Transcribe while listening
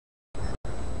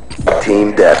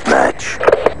Team deathmatch.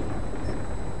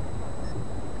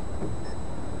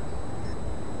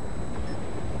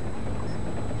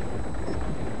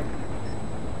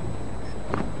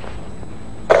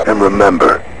 And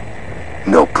remember,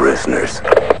 no prisoners.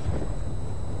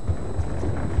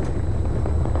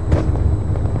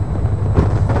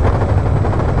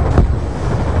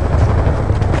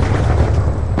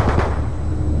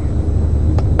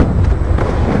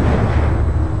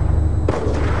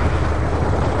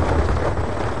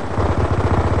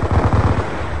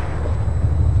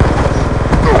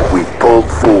 We've pulled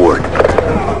forward.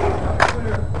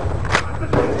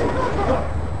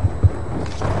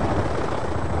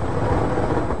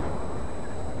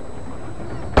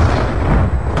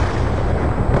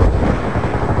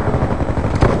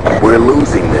 We're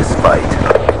losing this fight.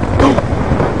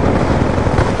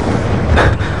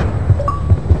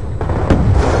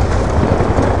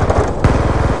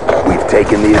 We've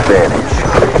taken the advantage.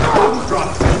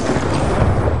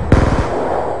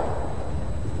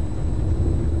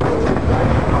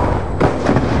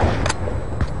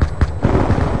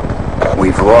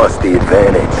 We've lost the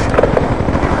advantage.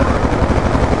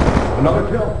 Another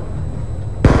kill.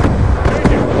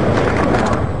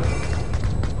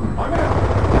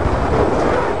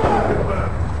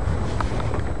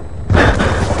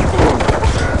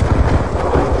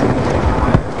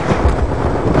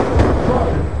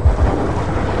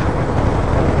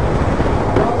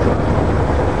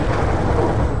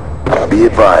 Be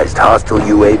advised, hostile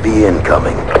UAV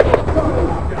incoming.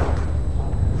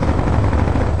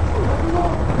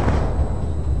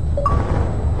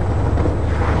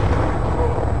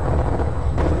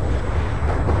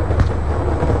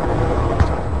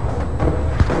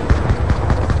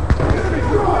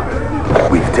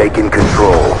 We've taken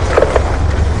control.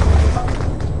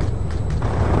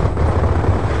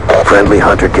 Friendly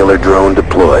hunter-killer drone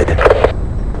deployed.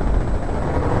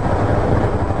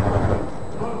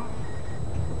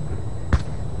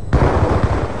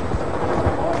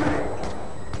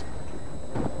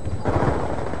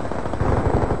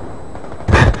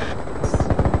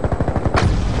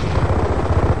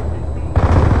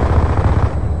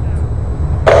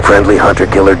 Friendly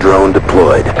hunter-killer drone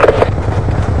deployed.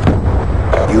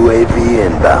 UAV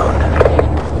inbound.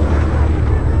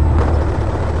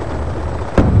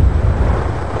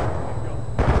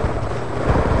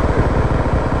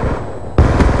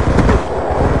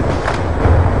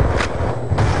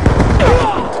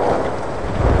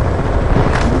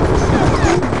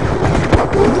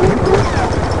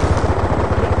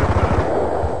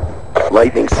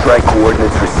 Lightning strike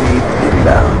coordinates received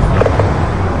inbound.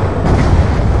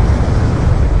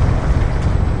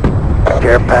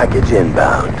 Care package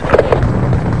inbound.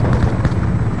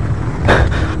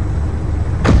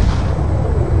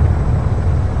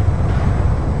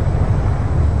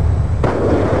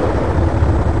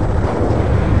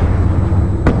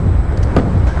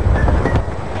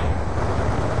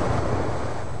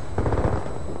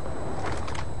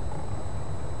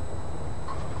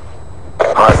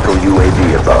 Hostile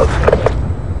UAV above.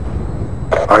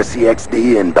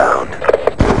 RCXD inbound.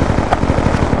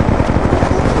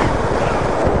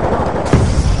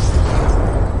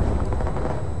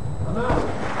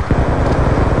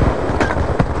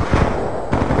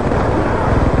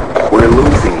 We're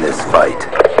losing this fight.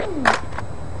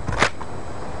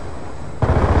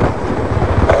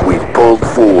 We've pulled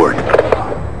forward.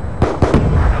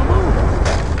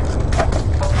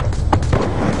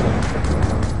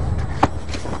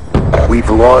 We've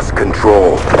lost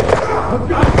control.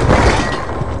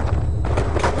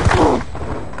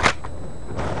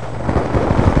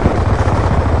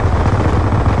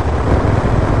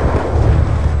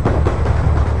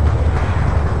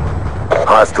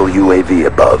 Hostile UAV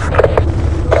above.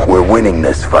 We're winning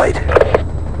this fight.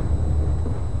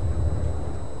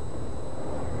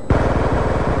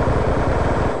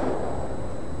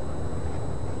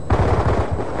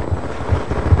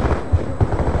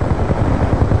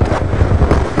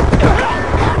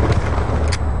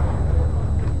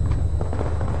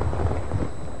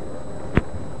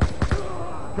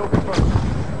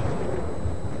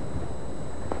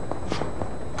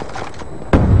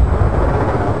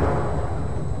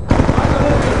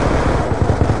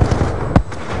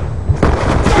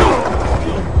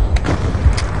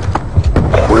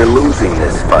 We're losing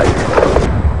this fight.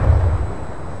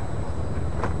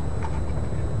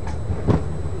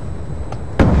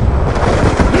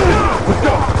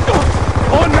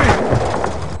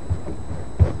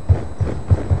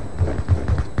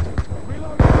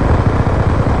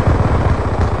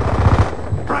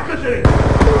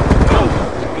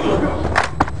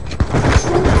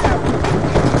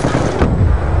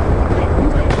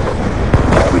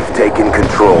 taken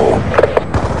control.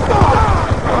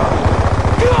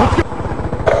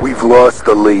 We've lost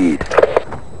the lead.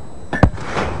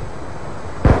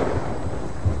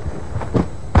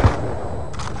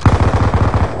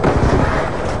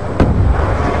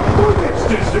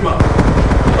 Stitched him up.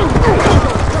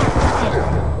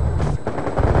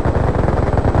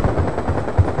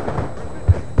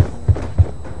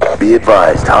 Be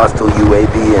advised, hostile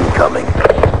UAV incoming.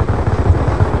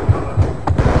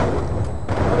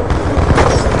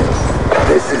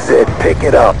 This is it, pick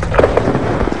it up.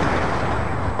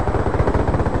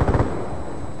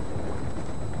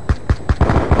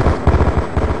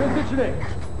 Transitioning.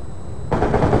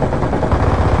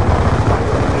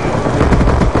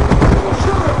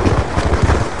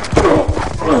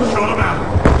 Shut him out.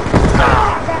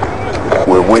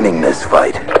 We're winning this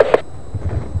fight.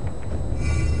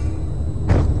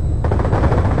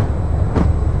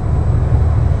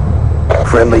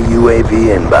 Friendly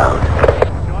UAV inbound.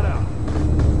 Shot out.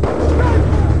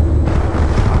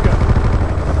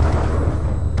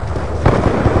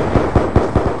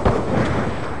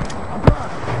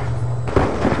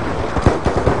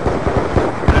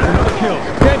 Another kill.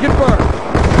 Can't get burned.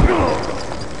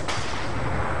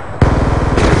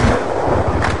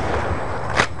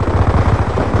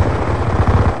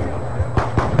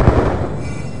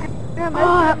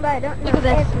 Look at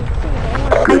this.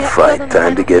 Good fight,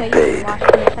 time to get paid.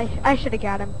 I should have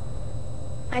got him.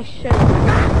 I should have.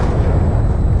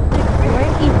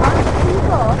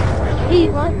 He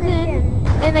runs in,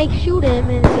 and they shoot him,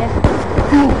 and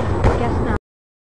guess not.